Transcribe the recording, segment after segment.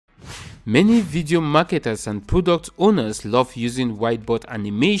Many video marketers and product owners love using whiteboard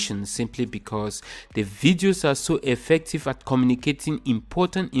animation simply because the videos are so effective at communicating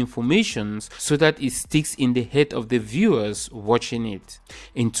important information so that it sticks in the head of the viewers watching it.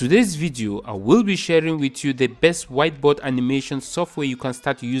 In today's video, I will be sharing with you the best whiteboard animation software you can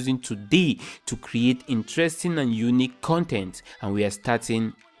start using today to create interesting and unique content, and we are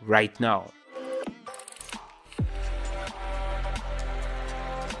starting right now.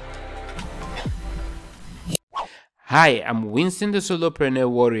 Hi, I'm Winston the Solopreneur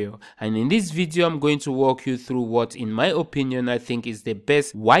Warrior, and in this video I'm going to walk you through what in my opinion I think is the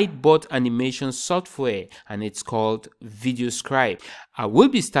best whiteboard animation software, and it's called Videoscribe. I will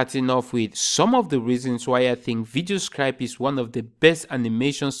be starting off with some of the reasons why I think Videoscribe is one of the best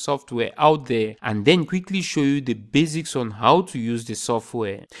animation software out there, and then quickly show you the basics on how to use the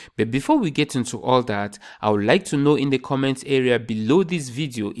software. But before we get into all that, I would like to know in the comments area below this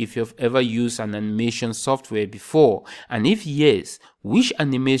video if you've ever used an animation software before, and if yes, which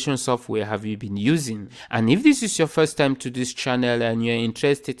animation software have you been using? And if this is your first time to this channel and you're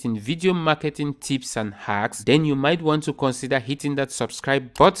interested in video marketing tips and hacks, then you might want to consider hitting that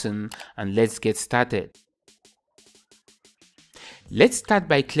subscribe button, and let's get started. Let's start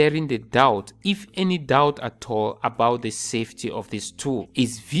by clearing the doubt, if any doubt at all, about the safety of this tool.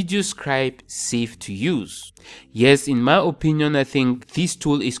 Is Videoscribe safe to use? Yes, in my opinion, I think this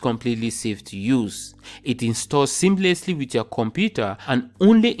tool is completely safe to use. It installs seamlessly with your computer and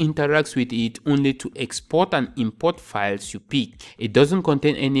only interacts with it only to export and import files you pick. It doesn't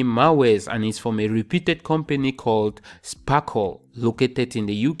contain any malwares and is from a reputed company called Sparkle, located in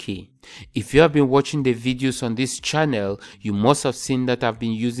the UK. If you have been watching the videos on this channel, you must have seen that I've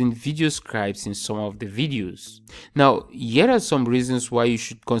been using Videoscribes in some of the videos. Now, here are some reasons why you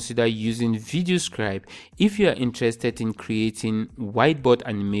should consider using Videoscribe if you are interested in creating whiteboard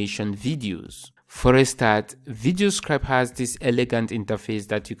animation videos. For a start, Videoscribe has this elegant interface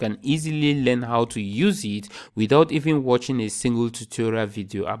that you can easily learn how to use it without even watching a single tutorial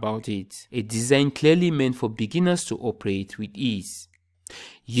video about it. A design clearly meant for beginners to operate with ease.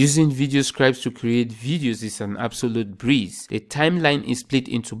 Using Videoscribe to create videos is an absolute breeze. The timeline is split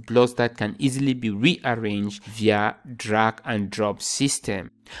into blocks that can easily be rearranged via drag and drop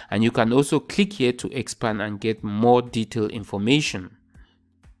system. And you can also click here to expand and get more detailed information.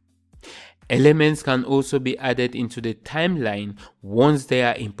 Elements can also be added into the timeline once they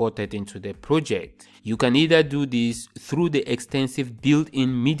are imported into the project. You can either do this through the extensive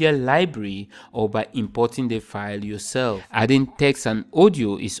built-in media library or by importing the file yourself. Adding text and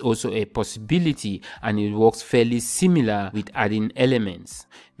audio is also a possibility, and it works fairly similar with adding elements.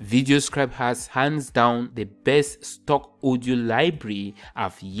 Videoscribe has hands down the best stock audio library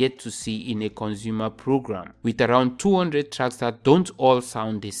I've yet to see in a consumer program, with around 200 tracks that don't all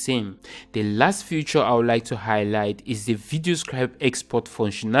sound the same. The last feature I would like to highlight is the Videoscribe export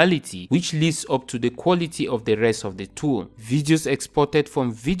functionality, which lives up to the quality of the rest of the tool. Videos exported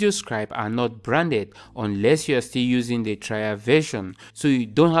from Videoscribe are not branded unless you are still using the trial version, so you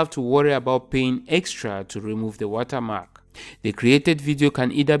don't have to worry about paying extra to remove the watermark. The created video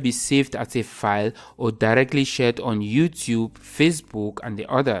can either be saved as a file or directly shared on YouTube, Facebook, and the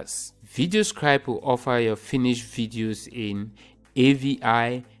others. Videoscribe will offer your finished videos in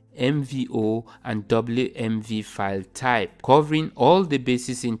AVI, MVO, and WMV file type, covering all the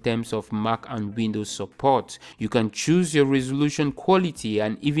bases in terms of Mac and Windows support. You can choose your resolution quality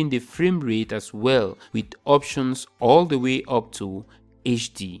and even the frame rate as well, with options all the way up to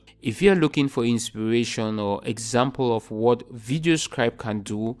HD. If you are looking for inspiration or example of what Videoscribe can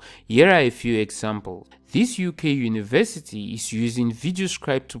do, here are a few examples. This UK university is using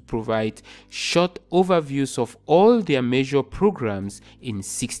Videoscribe to provide short overviews of all their major programs in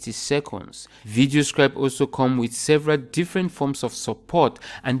 60 seconds. Videoscribe also comes with several different forms of support,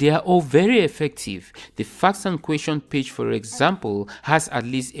 and they are all very effective. The facts and question page, for example, has at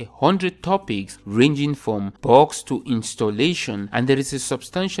least 100 topics ranging from bugs to installation, and there is a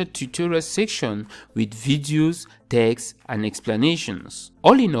substantial tutorial section with videos, text, and explanations.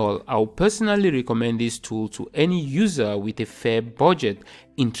 All in all, I would personally recommend this tool to any user with a fair budget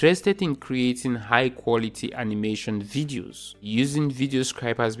interested in creating high quality animation videos. Using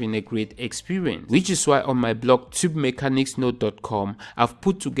Videoscribe has been a great experience, which is why on my blog tubemechanicsnote.com I've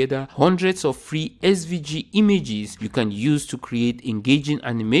put together hundreds of free SVG images you can use to create engaging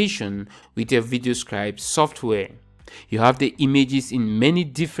animation with your Videoscribe software. You have the images in many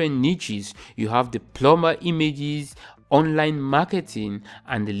different niches. You have the plumber images, online marketing,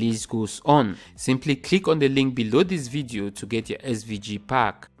 and the list goes on. Simply click on the link below this video to get your SVG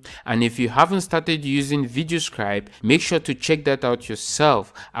pack. And if you haven't started using Videoscribe, make sure to check that out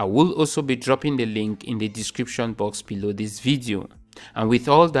yourself. I will also be dropping the link in the description box below this video. And with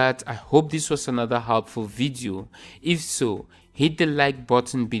all that, I hope this was another helpful video. If so, hit the like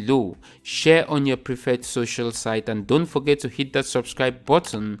button below, share on your preferred social site, and don't forget to hit that subscribe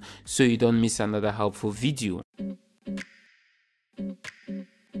button so you don't miss another helpful video.